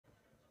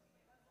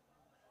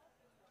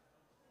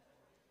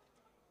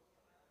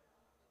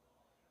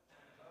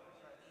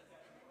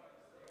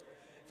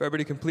If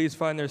everybody can please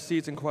find their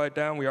seats and quiet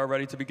down, we are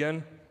ready to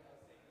begin.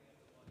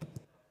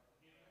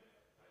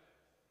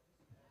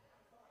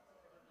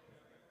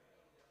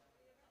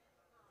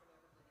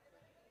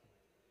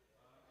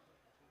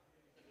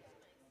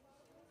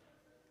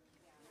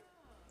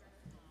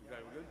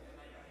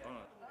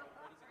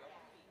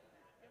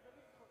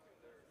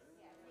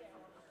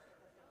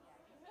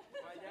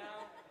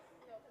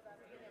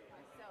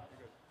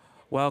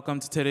 Welcome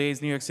to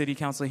today's New York City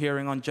Council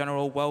hearing on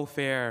general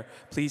welfare.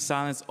 Please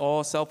silence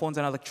all cell phones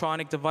and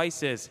electronic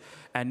devices.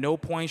 At no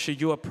point should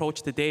you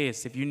approach the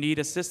dais. If you need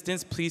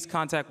assistance, please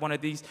contact one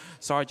of these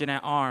sergeant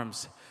at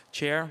arms.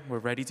 Chair, we're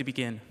ready to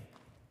begin.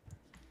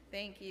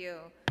 Thank you.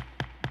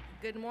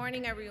 Good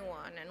morning,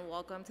 everyone, and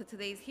welcome to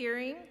today's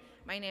hearing.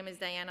 My name is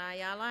Diana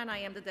Ayala, and I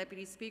am the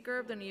Deputy Speaker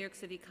of the New York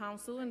City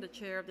Council and the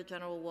Chair of the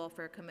General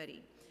Welfare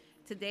Committee.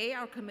 Today,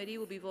 our committee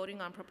will be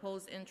voting on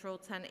proposed Intro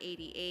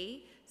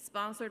 1080A,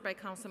 sponsored by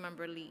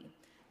Councilmember Lee.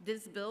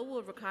 This bill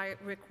will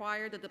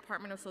require the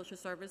Department of Social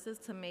Services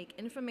to make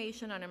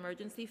information on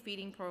emergency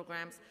feeding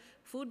programs,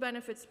 food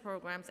benefits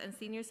programs, and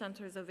senior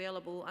centers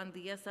available on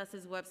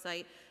DSS's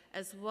website,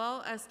 as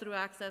well as through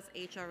Access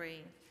HRA.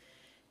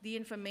 The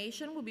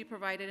information will be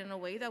provided in a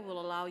way that will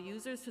allow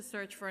users to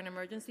search for an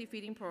emergency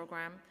feeding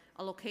program,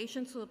 a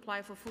location to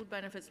apply for food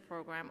benefits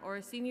program, or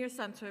a senior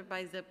center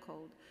by zip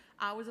code,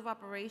 hours of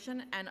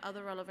operation, and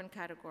other relevant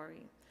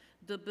category.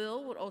 The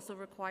bill would also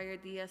require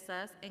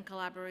DSS, in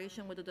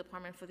collaboration with the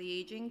Department for the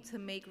Aging, to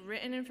make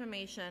written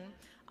information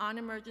on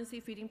emergency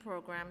feeding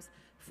programs,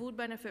 food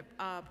benefit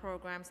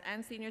programs,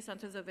 and senior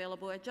centers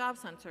available at job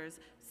centers,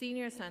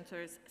 senior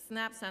centers,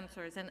 SNAP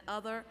centers, and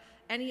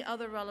any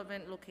other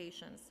relevant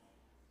locations.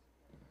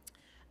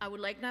 I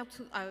would like now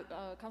to,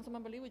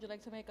 Councilmember Lee, would you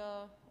like to make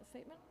a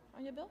statement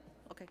on your bill?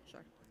 Okay,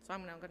 sure. So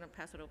I'm now going to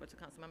pass it over to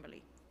Councilmember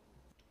Lee.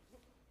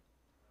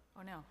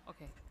 Oh, no,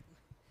 okay.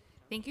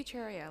 Thank you,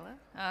 Chair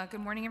Ayala.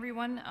 Good morning,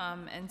 everyone.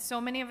 And so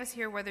many of us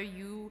here,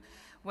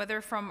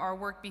 whether from our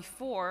work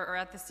before or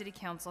at the City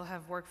Council,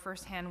 have worked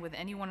firsthand with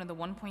any one of the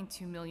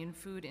 1.2 million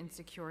food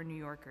insecure New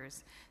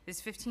Yorkers.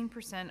 This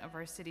 15% of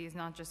our city is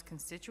not just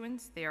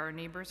constituents, they are our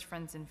neighbors,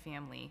 friends, and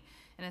family.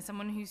 And as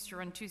someone who used to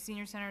run 2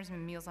 senior centers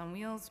and Meals on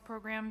Wheels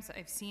programs,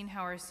 I've seen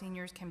how our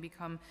seniors can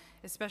become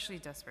especially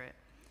desperate.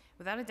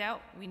 Without a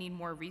doubt, we need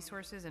more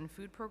resources and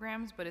food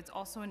programs, but it's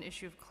also an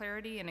issue of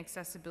clarity and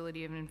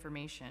accessibility of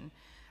information.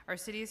 Our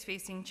city is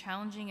facing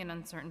challenging and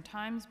uncertain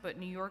times, but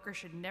New Yorkers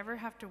should never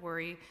have to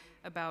worry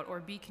about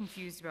or be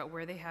confused about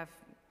where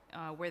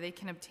they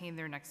can obtain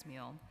their next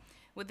meal.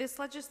 With this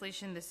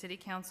legislation, the City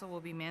Council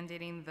will be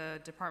mandating the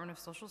Department of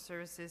Social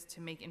Services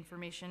to make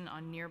information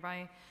on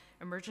nearby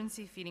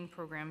emergency feeding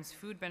programs,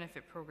 food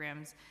benefit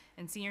programs,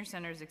 and senior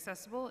centers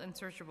accessible and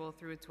searchable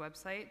through its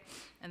website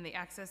and the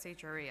Access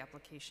HRA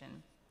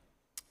application.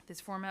 This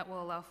format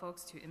will allow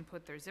folks to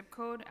input their zip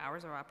code,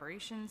 hours of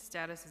operation,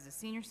 status as a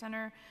senior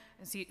center,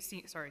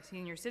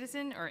 senior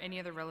citizen, or any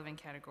other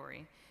relevant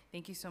category.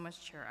 Thank you so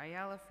much, Chair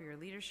Ayala, for your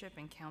leadership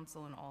and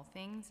counsel in all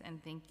things,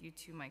 and thank you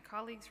to my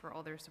colleagues for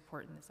all their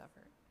support in this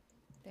effort.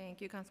 Thank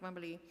you, Councilmember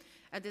Lee.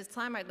 At this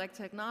time, I'd like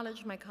to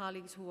acknowledge my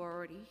colleagues who are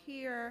already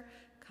here: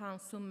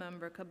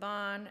 Councilmember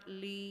Caban,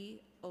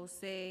 Lee,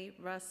 Osei,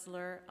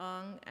 Ressler,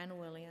 Ung, and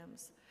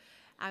Williams.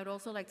 I would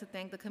also like to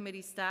thank the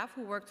committee staff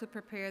who worked to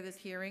prepare this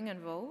hearing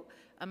and vote: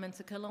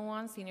 Aminta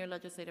Kilawan, Senior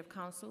Legislative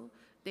Counsel;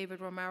 David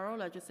Romero,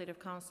 Legislative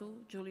Counsel;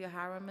 Julia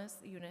Haramis,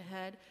 Unit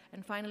Head;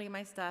 and finally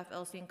my staff,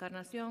 Elsie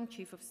Encarnacion,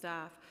 Chief of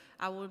Staff.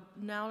 I would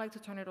now like to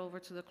turn it over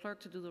to the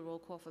clerk to do the roll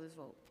call for this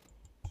vote.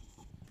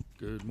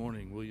 Good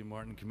morning. William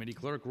Martin, Committee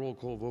Clerk. Roll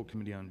call vote,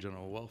 Committee on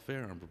General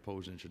Welfare on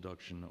proposed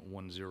introduction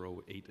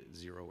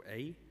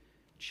 1080A.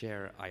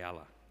 Chair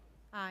Ayala.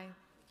 Aye.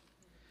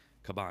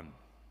 Caban.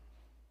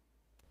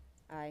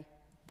 Aye.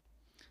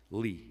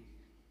 Lee.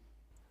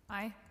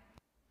 Aye.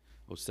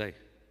 Osei.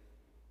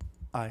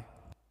 Aye.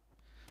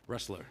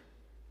 Ressler.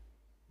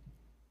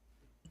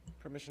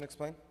 Permission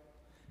explain?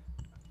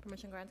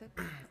 Permission granted?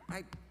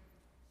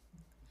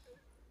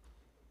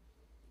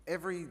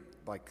 Every,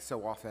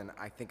 so often,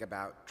 I think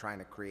about trying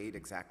to create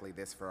exactly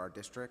this for our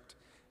district,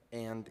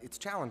 and it's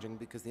challenging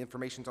because the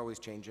information's always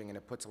changing and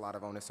it puts a lot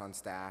of onus on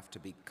staff to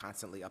be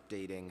constantly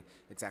updating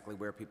exactly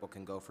where people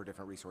can go for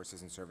different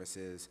resources and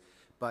services.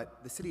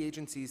 But the city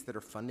agencies that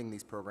are funding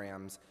these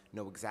programs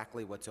know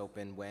exactly what's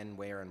open, when,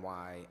 where, and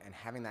why, and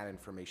having that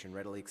information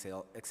readily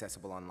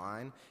accessible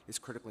online is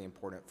critically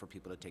important for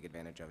people to take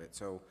advantage of it.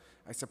 So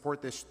I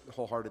support this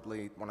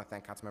wholeheartedly. I want to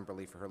thank Councilmember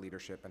Lee for her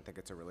leadership and think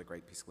it's a really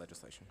great piece of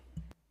legislation.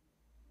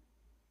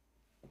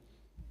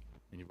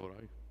 And you vote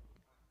aye?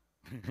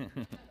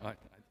 Aye.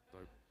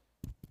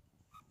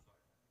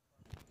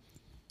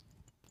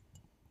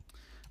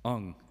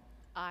 Ung.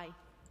 Aye.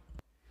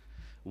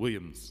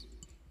 Williams.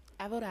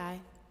 I vote aye.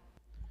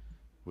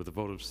 With a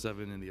vote of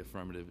 7 in the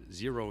affirmative,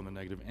 0 in the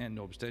negative, and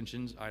no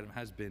abstentions, item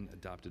has been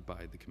adopted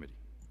by the committee.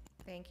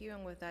 Thank you,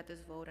 and with that,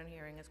 this vote and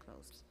hearing is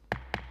closed.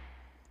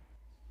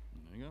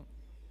 There you go.